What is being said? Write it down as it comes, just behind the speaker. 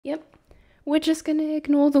We're just gonna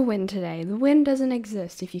ignore the wind today. The wind doesn't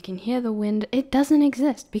exist. If you can hear the wind, it doesn't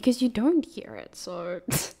exist because you don't hear it, so...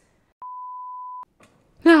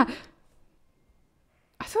 Ah!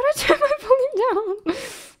 I thought I turned my volume down.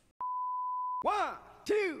 1,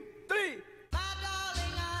 2, 3.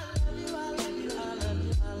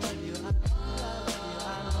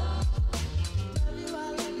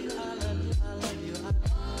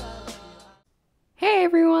 Hey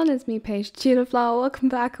everyone, it's me, Paige Tudorflower. Welcome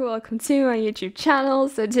back or welcome to my YouTube channel.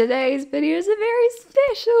 So today's video is a very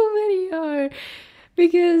special video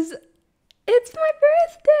because it's my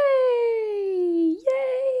birthday!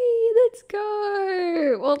 Yay! Let's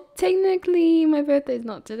go! Well, technically my birthday's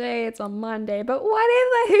not today, it's on Monday, but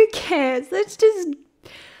whatever, who cares? Let's just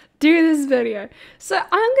do this video. So I'm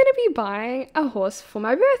gonna be buying a horse for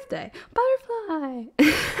my birthday. Butterfly!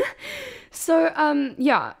 So,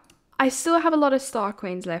 yeah. I still have a lot of Star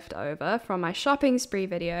Queens left over from my shopping spree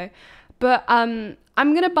video, but I'm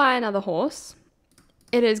going to buy another horse.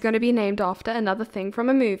 It is going to be named after another thing from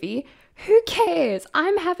a movie. Who cares?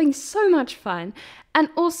 I'm having so much fun. And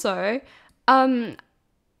also, what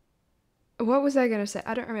was I going to say?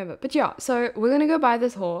 I don't remember. But yeah, so we're going to go buy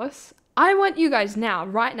this horse. I want you guys now,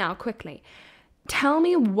 right now, quickly, tell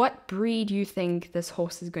me what breed you think this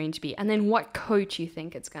horse is going to be and then what coat you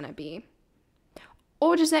think it's going to be.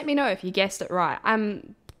 Or just let me know if you guessed it right.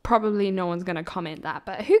 Probably no one's gonna comment that,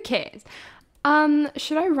 but who cares?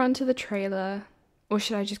 Should I run to the trailer or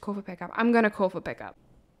should I just call for pickup? I'm gonna call for pickup.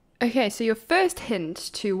 Okay, so your first hint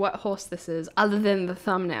to what horse this is, other than the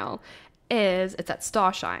thumbnail, is it's at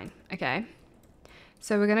Starshine, okay?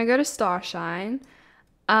 So we're gonna go to Starshine,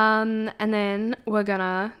 and then we're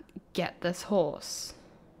gonna get this horse.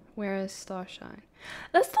 Where is Starshine?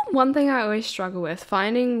 That's the one thing I always struggle with,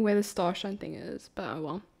 finding where the Starshine thing is, but oh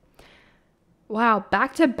well. Wow,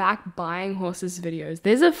 back-to-back buying horses videos.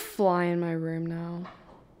 There's a fly in my room now.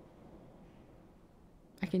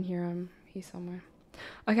 I can hear him. He's somewhere.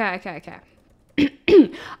 Okay.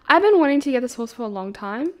 I've been wanting to get this horse for a long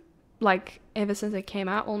time, like ever since it came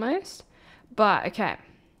out almost, but okay.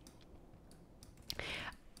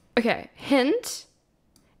 Okay, hint.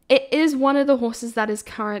 It is one of the horses that is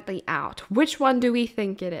currently out. Which one do we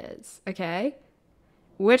think it is? Okay.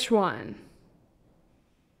 Which one?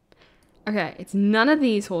 Okay, it's none of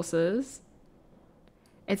these horses.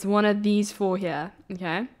 It's one of these four here.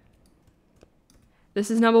 Okay.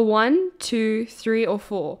 This is number 1, 2, 3, or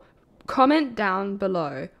 4. Comment down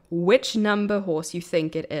below which number horse you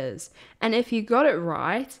think it is. And if you got it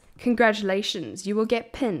right, congratulations, you will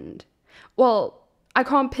get pinned. Well, I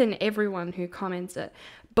can't pin everyone who comments it,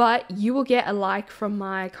 but you will get a like from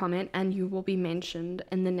my comment and you will be mentioned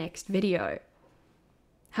in the next video.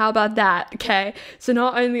 How about that? Okay, so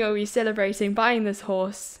not only are we celebrating buying this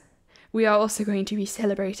horse, we are also going to be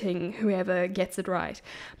celebrating whoever gets it right.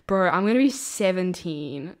 Bro, I'm going to be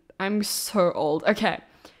 17. I'm so old. Okay,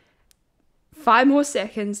 5 more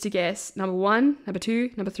seconds to guess number 1, number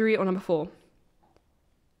 2, number 3, or number 4.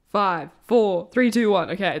 5, 4, 3, 2, 1.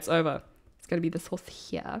 Okay, it's over. It's going to be this horse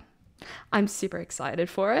here. I'm super excited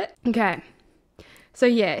for it. Okay, so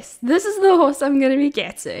yes, this is the horse I'm going to be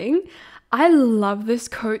getting. I love this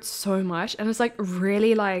coat so much and it's like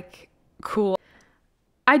really like cool.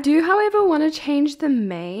 I do, however, want to change the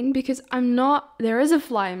mane because there is a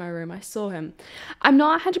fly in my room, I saw him. I'm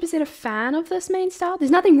not 100% a fan of this mane style. There's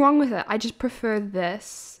nothing wrong with it. I just prefer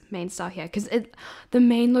this mane style here because the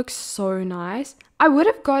mane looks so nice. I would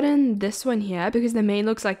have gotten this one here because the mane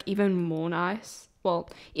looks like even more nice.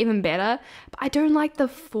 Well, even better, but I don't like the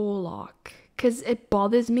forelock because it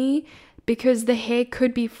bothers me because the hair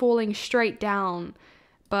could be falling straight down,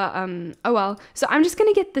 but oh well. So I'm just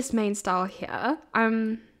gonna get this mane style here.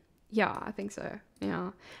 Yeah, I think so.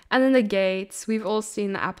 Yeah, and then the gates, we've all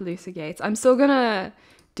seen the Appaloosa gates. I'm still gonna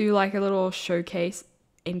do like a little showcase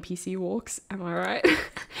NPC walks, am I right?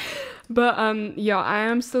 But yeah, I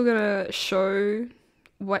am still gonna show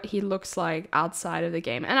what he looks like outside of the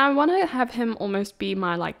game, and I want to have him almost be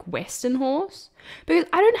my like Western horse because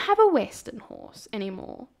I don't have a Western horse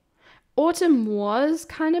anymore. Autumn was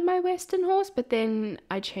kind of my Western horse, but then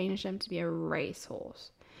I changed him to be a race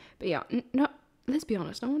horse. But yeah, no, let's be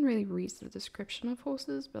honest, no one really reads the description of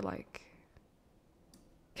horses, but like,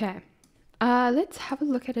 okay, let's have a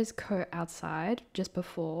look at his coat outside just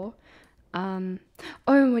before. Oh,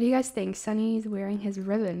 and what do you guys think? Sunny's wearing his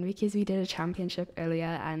ribbon because we did a championship earlier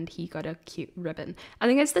and he got a cute ribbon. I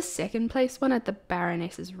think it's the 2nd place one at the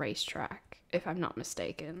Baroness's racetrack, if I'm not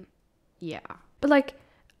mistaken. Yeah. But like,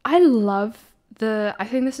 I love I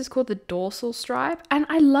think this is called the dorsal stripe, and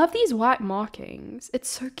I love these white markings. It's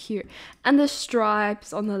so cute. And the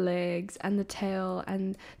stripes on the legs and the tail,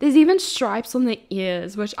 and there's even stripes on the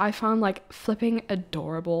ears, which I found like flipping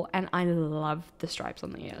adorable, and I love the stripes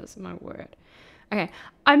on the ears, my word. Okay,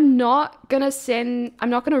 I'm not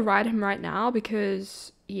gonna ride him right now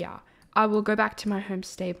because yeah, I will go back to my home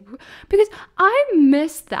stable because I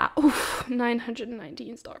missed that. Oof,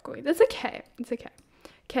 919 star coin. That's okay. It's okay.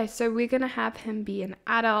 Okay, so we're going to have him be an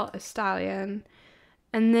adult, a stallion,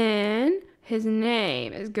 and then his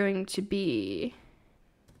name is going to be...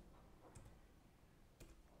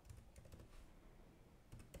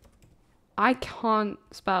 I can't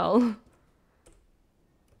spell.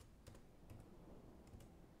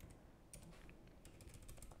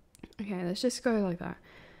 Okay, let's just go like that.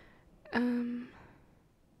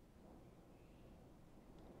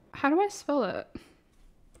 How do I spell it?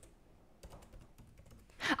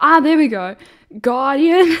 Ah, there we go.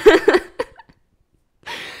 Guardian.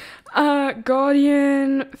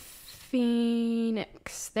 Guardian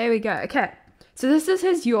Phoenix. There we go. Okay. So this is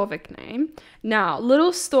his Jorvik name. Now,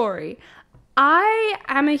 little story. I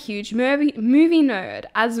am a huge movie nerd,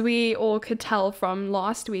 as we all could tell from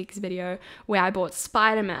last week's video where I bought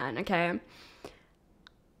Spider-Man, okay?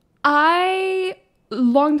 I,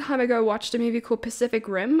 long time ago, watched a movie called Pacific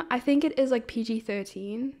Rim. I think it is like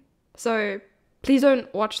PG-13. So... please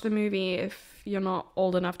don't watch the movie if you're not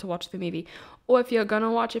old enough to watch the movie. Or if you're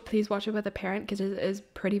gonna watch it, please watch it with a parent because it is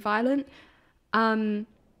pretty violent. But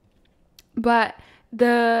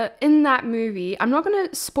in that movie, I'm not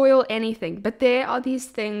gonna spoil anything, but there are these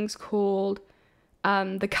things called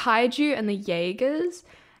the kaiju and the Jaegers.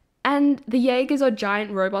 And the Jaegers are giant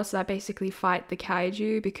robots that basically fight the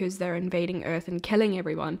kaiju because they're invading Earth and killing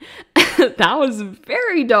everyone. That was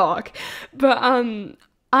very dark. But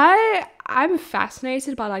I'm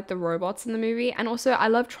fascinated by like the robots in the movie, and also I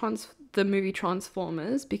love the movie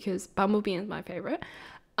Transformers because Bumblebee is my favorite.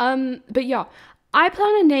 But yeah, I plan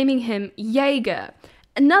on naming him Jaeger.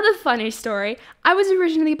 Another funny story, I was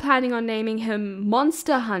originally planning on naming him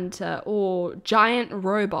Monster Hunter or Giant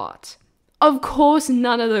Robot. Of course,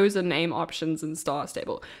 none of those are name options in Star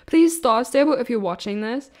Stable. Please, Star Stable, if you're watching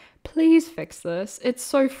this, please fix this. It's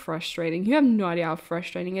so frustrating. You have no idea how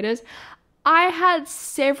frustrating it is. I had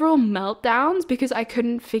several meltdowns because I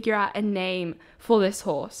couldn't figure out a name for this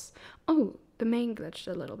horse. Oh, the main glitched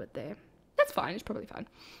a little bit there. That's fine, it's probably fine.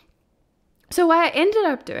 So what I ended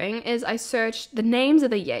up doing is I searched the names of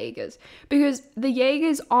the Jaegers because the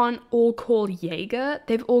Jaegers aren't all called Jaeger.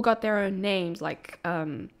 They've all got their own names. Like,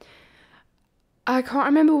 I can't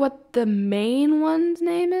remember what the main one's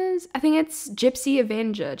name is. I think it's Gypsy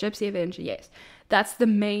Avenger. Gypsy Avenger, yes. That's the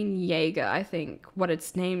main Jaeger, I think, what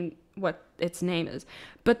its name is.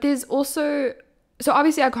 But there's also, so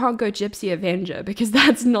obviously I can't go Gypsy Avenger because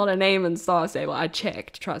that's not a name in Star Stable. I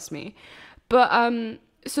checked, trust me. But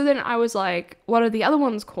so then I was like, what are the other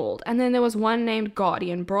ones called? And then there was one named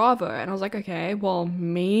Guardian Bravo, and I was like, okay, well,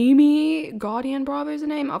 maybe Guardian Bravo is a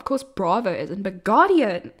name. Of course Bravo isn't, but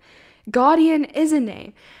Guardian is a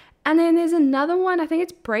name. And then there's another one, I think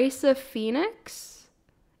it's Bracer Phoenix.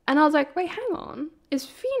 And I was like, wait, hang on. Is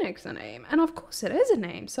Phoenix a name? And of course it is a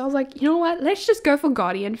name. So I was like, you know what? Let's just go for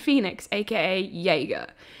Guardian Phoenix, aka Jaeger.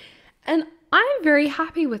 And I'm very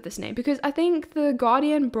happy with this name because I think the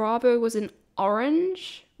Guardian Bravo was an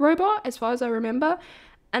orange robot, as far as I remember.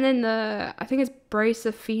 And then I think it's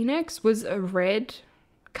Bracer Phoenix was a red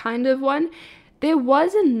kind of one. There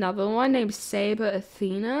was another one named Saber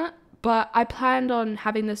Athena, but I planned on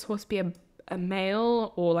having this horse be a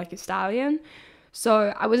male or like a stallion.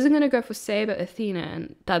 So I wasn't going to go for Saber Athena,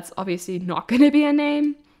 and that's obviously not going to be a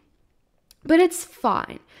name. But it's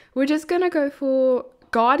fine. We're just going to go for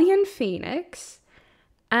Guardian Phoenix,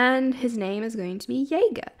 and his name is going to be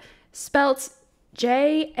Jaeger. Spelt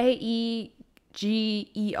Jaeger.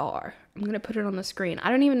 I'm going to put it on the screen. I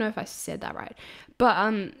don't even know if I said that right.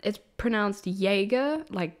 But it's pronounced Jaeger,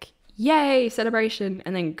 like yay, celebration,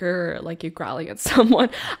 and then grr, like you're growling at someone.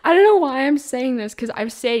 I don't know why I'm saying this because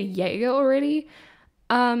I've said Jaeger already.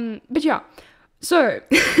 But yeah, so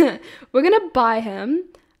we're gonna buy him.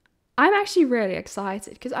 I'm actually really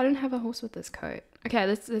excited because I don't have a horse with this coat. Okay,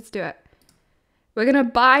 let's do it. We're gonna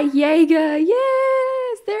buy Jaeger.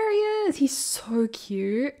 Yes, there he is. He's so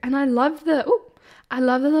cute, and I love the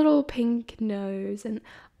little pink nose, and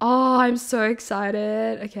oh, I'm so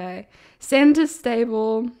excited. Okay, send to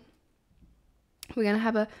stable. We're gonna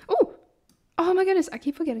have oh my goodness, I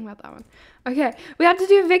keep forgetting about that one. Okay, we have to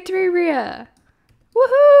do a victory rear.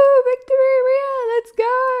 Woohoo! Victory, Ria! Let's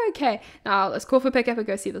go! Okay, now let's call for pickup and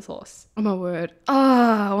go see this horse. Oh my word.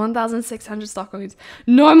 1,600 stock coins.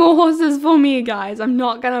 No more horses for me, guys. I'm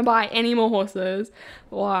not gonna buy any more horses.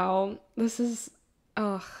 Wow. This is...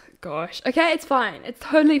 Oh, gosh. Okay, it's fine. It's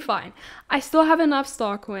totally fine. I still have enough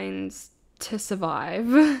star coins to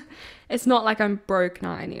survive. It's not like I'm broke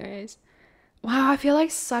now anyways. Wow, I feel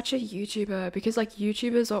like such a YouTuber because like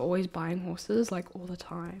YouTubers are always buying horses like all the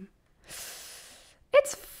time.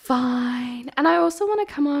 It's fine. And I also want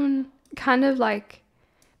to come on kind of like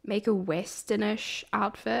make a westernish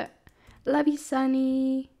outfit. Love you,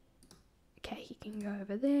 Sunny. Okay, he can go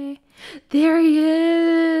over there. There he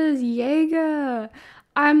is, Jaeger.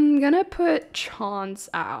 I'm gonna put Chance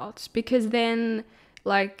out because then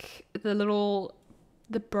like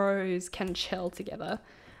the bros can chill together.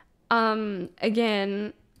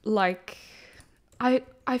 Again, like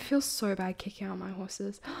I feel so bad kicking out my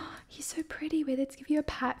horses. He's so pretty. Wait, let's give you a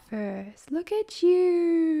pat first. Look at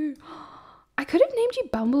you. I could have named you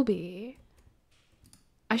Bumblebee.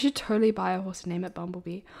 I should totally buy a horse and name it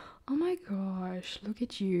Bumblebee. Oh my gosh, look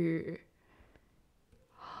at you.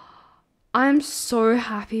 I'm so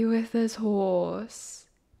happy with this horse.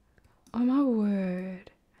 Oh my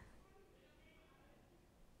word.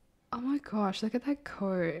 Oh my gosh, look at that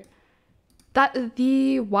coat. That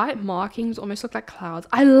the white markings almost look like clouds.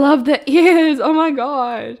 I love the ears. Oh my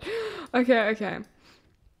gosh. Okay.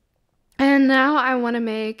 And now I want to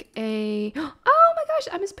make a... Oh my gosh,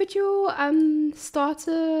 I must put your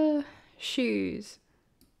starter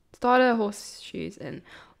horse shoes in.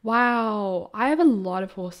 Wow, I have a lot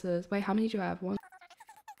of horses. Wait, how many do I have?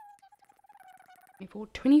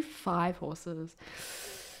 25 horses.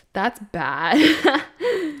 That's bad.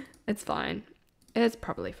 It's fine. It's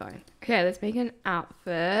probably fine. Okay, let's make an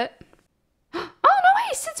outfit. Oh, no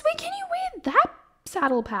way! Since when can you wear that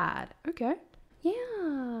saddle pad? Okay.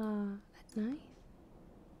 Yeah, that's nice.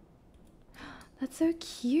 That's so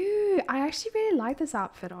cute. I actually really like this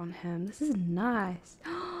outfit on him. This is nice.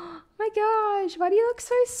 Oh my gosh, why do you look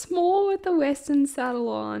so small with the Western saddle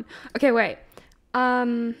on? Okay, wait. I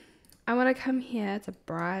want to come here to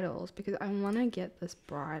bridles because I want to get this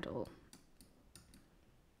bridle.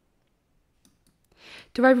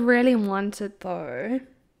 Do I really want it though?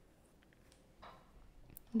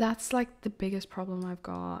 That's like the biggest problem I've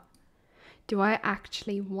got. Do I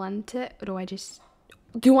actually want it or do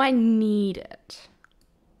I need it?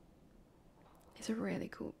 It's a really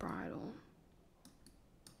cool bridle.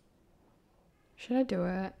 Should I do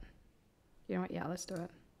it? You know what? Yeah, let's do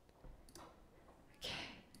it.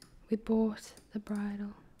 Okay, we bought the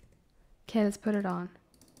bridle. Okay, let's put it on.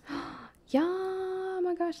 Yeah, oh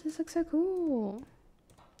my gosh, this looks so cool.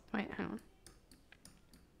 Wait, hang on.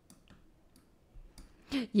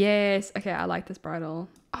 Yes, okay, I like this bridle.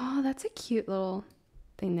 Oh, that's a cute little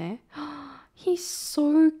thing there. He's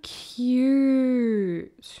so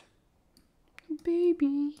cute.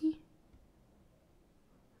 Baby.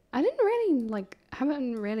 I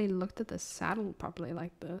haven't really looked at the saddle properly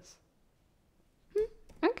like this.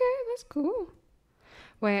 Okay, that's cool.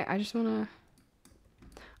 Wait, I just wanna...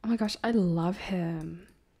 Oh my gosh, I love him.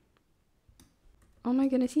 Oh my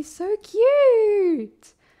goodness, he's so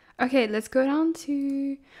cute. Okay, let's go down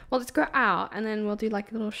to... Well, let's go out and then we'll do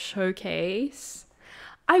like a little showcase.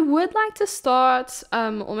 I would like to start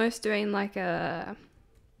almost doing like a...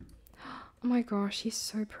 Oh my gosh, he's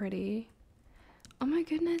so pretty. Oh my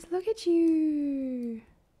goodness, look at you.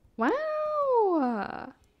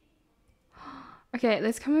 Wow. Okay,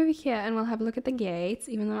 let's come over here and we'll have a look at the gates.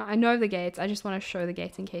 Even though I know the gates, I just want to show the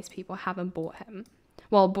gates in case people haven't bought him.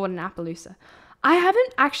 Well, bought an Appaloosa. I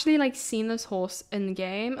haven't actually like seen this horse in the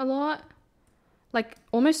game a lot. Like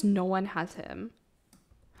almost no one has him.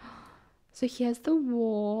 So here's the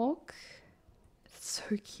walk. It's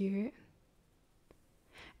so cute.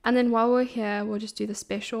 And then while we're here, we'll just do the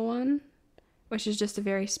special one, which is just a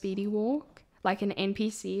very speedy walk, like an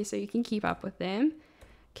NPC, so you can keep up with them.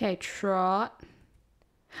 Okay, trot.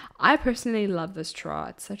 I personally love this trot.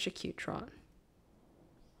 It's such a cute trot.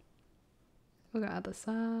 We'll go other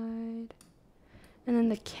side. And then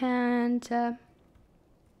the canter.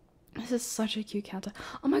 This is such a cute canter.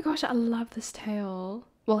 Oh my gosh, I love this tail.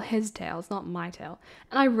 Well, his tail. It's not my tail.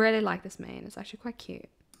 And I really like this mane. It's actually quite cute.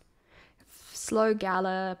 Slow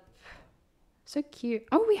gallop. So cute.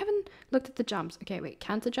 Oh, we haven't looked at the jumps. Okay, wait.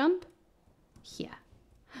 Canter jump. Here.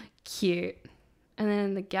 Cute. And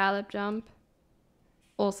then the gallop jump.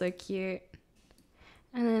 Also cute.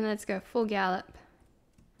 And then let's go full gallop.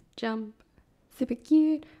 Jump. Super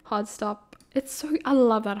cute. Hard stop. It's so... I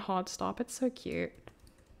love that hard stop. It's so cute.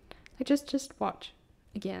 Like, just watch.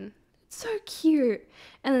 Again. It's so cute.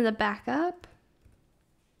 And then the back up.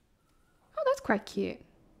 Oh, that's quite cute.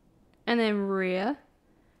 And then rear.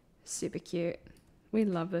 Super cute. We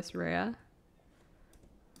love this rear.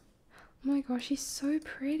 Oh my gosh, he's so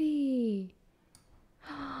pretty.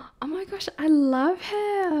 Oh my gosh, I love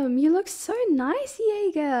him. You look so nice,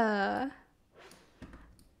 Jaeger.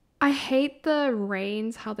 I hate the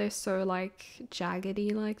reins, how they're so like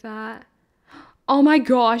jaggedy like that. Oh my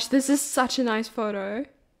gosh, this is such a nice photo.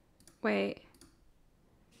 Wait.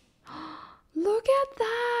 Look at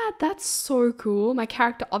that. That's so cool. My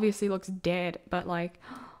character obviously looks dead, but like,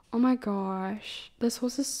 oh my gosh. This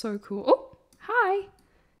horse is so cool. Oh, hi.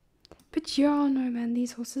 But yeah, no man,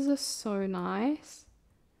 these horses are so nice.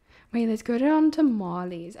 Wait, let's go down to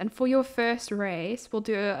Marley's. And for your first race, we'll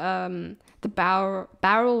do the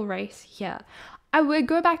barrel race here. I would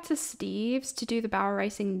go back to Steve's to do the barrel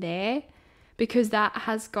racing there, because that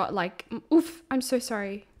has got like, oof, I'm so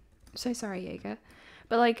sorry. I'm so sorry, Jaeger.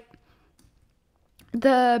 But like,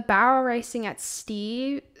 the barrel racing at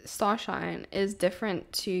Steve Starshine is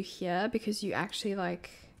different to here, because you actually like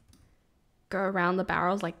go around the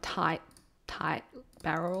barrels, like tight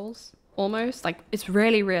barrels almost. Like, it's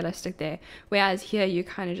really realistic there. Whereas here you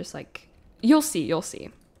kind of just like, you'll see.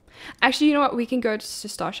 Actually, you know what? We can go to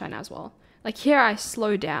Starshine as well. Like here I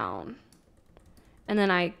slow down and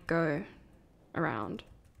then I go around.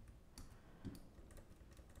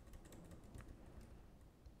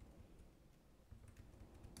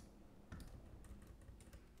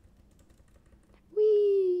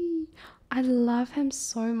 Whee! I love him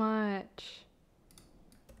so much.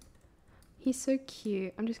 He's so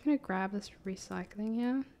cute. I'm just gonna grab this recycling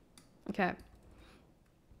here. Okay.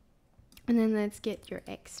 And then let's get your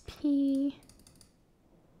XP.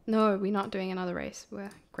 No, we're not doing another race. We're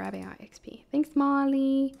grabbing our XP. Thanks,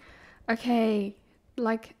 Marley. Okay.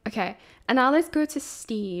 Okay. And now let's go to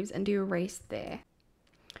Steve's and do a race there.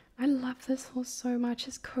 I love this horse so much.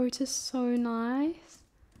 His coat is so nice.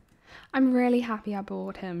 I'm really happy I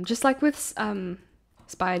bought him. Just like with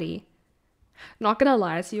Spidey. Not gonna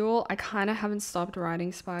lie to you all, I kind of haven't stopped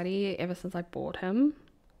riding Spidey ever since I bought him.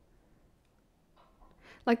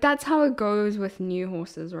 Like, that's how it goes with new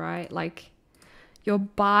horses, right? Like, you'll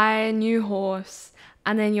buy a new horse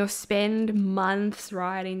and then you'll spend months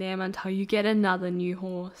riding them until you get another new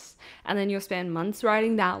horse. And then you'll spend months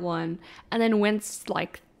riding that one. And then once,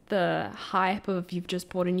 like, the hype of you've just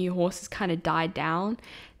bought a new horse has kind of died down,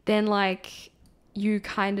 then, like, you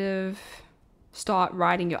kind of start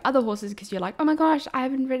riding your other horses because you're like, oh my gosh, I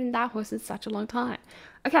haven't ridden that horse in such a long time.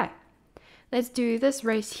 Okay, let's do this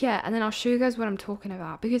race here and then I'll show you guys what I'm talking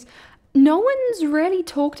about, because no one's really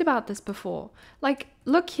talked about this before. Like,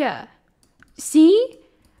 look here. See?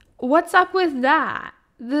 What's up with that?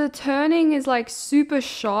 The turning is like super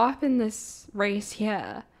sharp in this race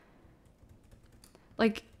here.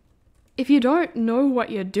 Like, if you don't know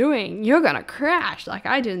what you're doing, you're gonna crash like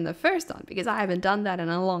I did in the first one, because I haven't done that in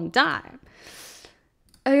a long time.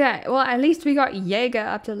 Okay, well, at least we got Jaeger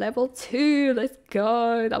up to level 2. Let's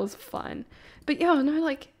go. That was fun. But yeah, no,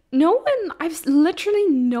 like, no one I've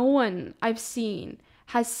seen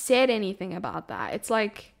has said anything about that. It's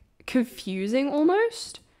like confusing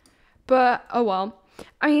almost. But oh well.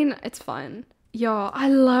 I mean, it's fun. Yo, I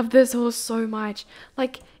love this horse so much.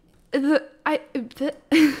 Like, I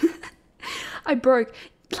broke.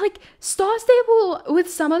 Like, Star Stable with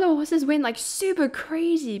some of the horses went like super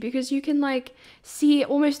crazy, because you can like see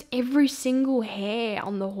almost every single hair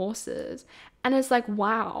on the horses, and it's like,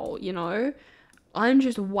 wow, you know, I'm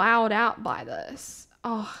just wowed out by this.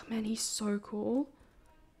 Oh man, he's so cool.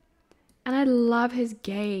 And I love his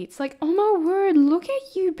gaits. Like, oh my word, look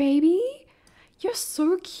at you, baby. You're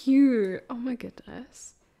so cute. Oh my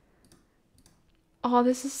goodness. Oh,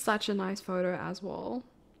 this is such a nice photo as well.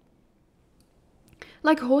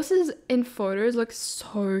 Like, horses in photos look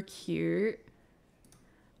so cute.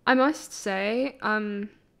 I must say, oh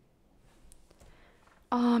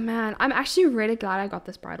man, I'm actually really glad I got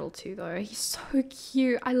this bridle too though. He's so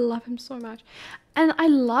cute. I love him so much. And I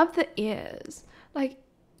love the ears. Like,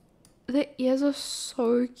 the ears are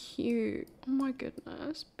so cute. Oh my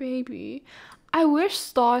goodness, baby. I wish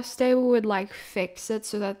Star Stable would like fix it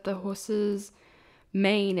so that the horse's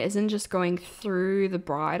mane isn't just going through the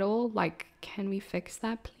bridle. Like, can we fix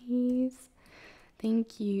that, please?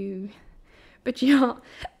 Thank you. But yeah,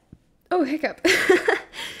 oh, hiccup.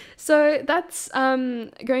 So that's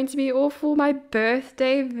going to be all for my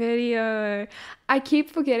birthday video. I keep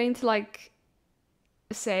forgetting to like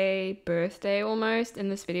say birthday almost in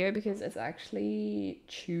this video, because it's actually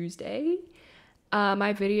Tuesday.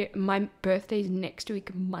 My birthday's next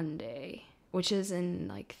week, Monday. which is in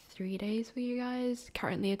like 3 days for you guys.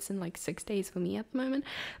 Currently it's in like 6 days for me at the moment,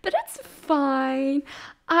 but it's fine.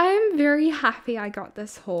 I'm very happy I got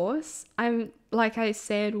this horse. I'm, like I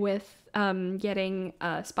said, with getting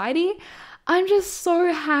Spidey, I'm just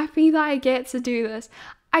so happy that I get to do this.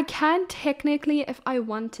 I can technically, if I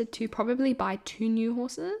wanted to, probably buy 2 new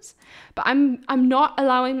horses, but I'm not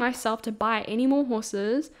allowing myself to buy any more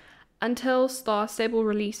horses until Star Stable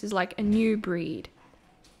releases like a new breed.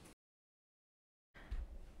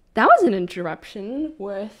 That was an interruption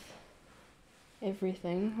worth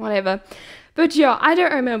everything, whatever. But yeah, I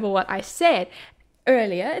don't remember what I said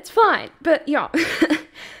earlier. It's fine. But yeah.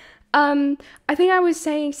 I think I was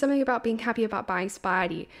saying something about being happy about buying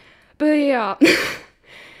Spidey. But yeah.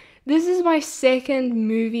 This is my second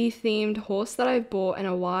movie themed horse that I've bought in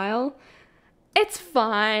a while. It's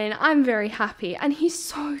fine. I'm very happy. And he's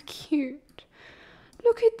so cute.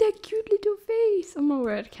 Look at that cute little face. Oh my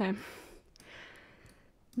word. Okay.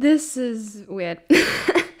 This is weird.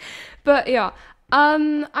 But yeah,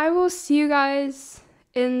 I will see you guys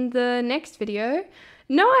in the next video.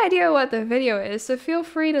 No idea what the video is, so feel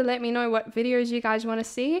free to let me know what videos you guys want to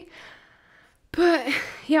see. But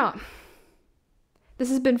yeah, this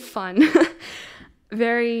has been fun.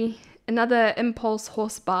 Another impulse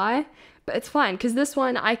horse buy, but it's fine because this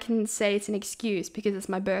one I can say it's an excuse because it's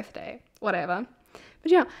my birthday, whatever.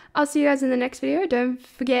 But yeah, I'll see you guys in the next video. Don't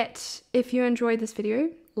forget, if you enjoyed this video,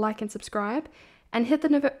 like and subscribe, and hit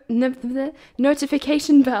the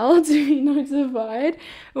notification bell to be notified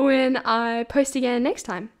when I post again next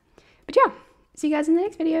time. But yeah, see you guys in the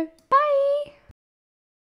next video. Bye!